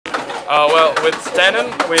Well, with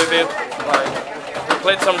Stanton, we did we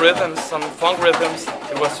played some rhythms, some funk rhythms.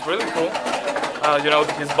 It was really cool. You know,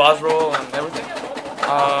 his bass roll and everything.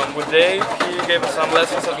 With Dave, he gave us some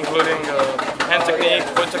lessons, including hand technique,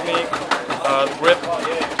 foot technique, grip,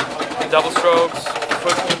 double strokes,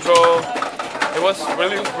 foot control. It was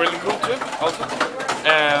really cool too. Also,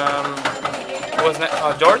 it was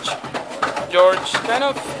George. George kind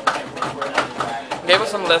of gave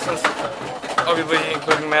us some lessons, obviously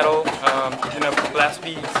including metal, you know, blast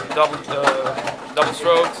beats, double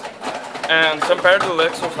strokes, and some parallel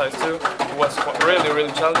exercise too. It was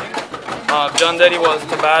really challenging. John Deddy was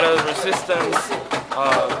Tabata, resistance,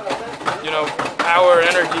 you know, power,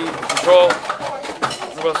 energy, control.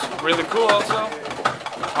 It was really cool also.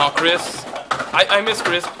 Chris, I miss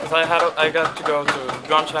Chris because I got to go to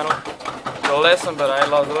drum channel, the lesson, but I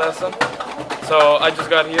lost the lesson. So I just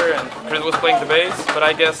got here and Chris was playing the bass, but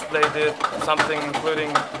I guess they did something including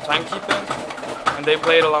timekeeping, and they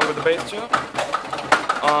played along with the bass too.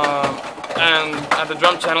 And at the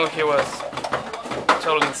drum channel he was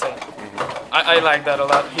totally insane. I like that a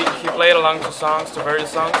lot. He played along to songs, to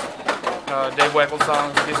various songs, Dave Weckl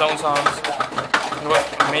songs, his own songs. It was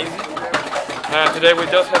amazing. And today we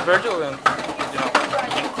just had Virgil, and you know,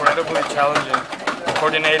 incredibly challenging,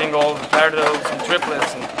 coordinating all the parallels and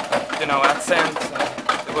triplets and you know, accents.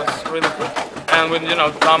 It was really cool. And with, you know,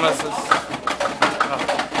 Thomas is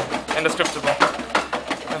indescribable.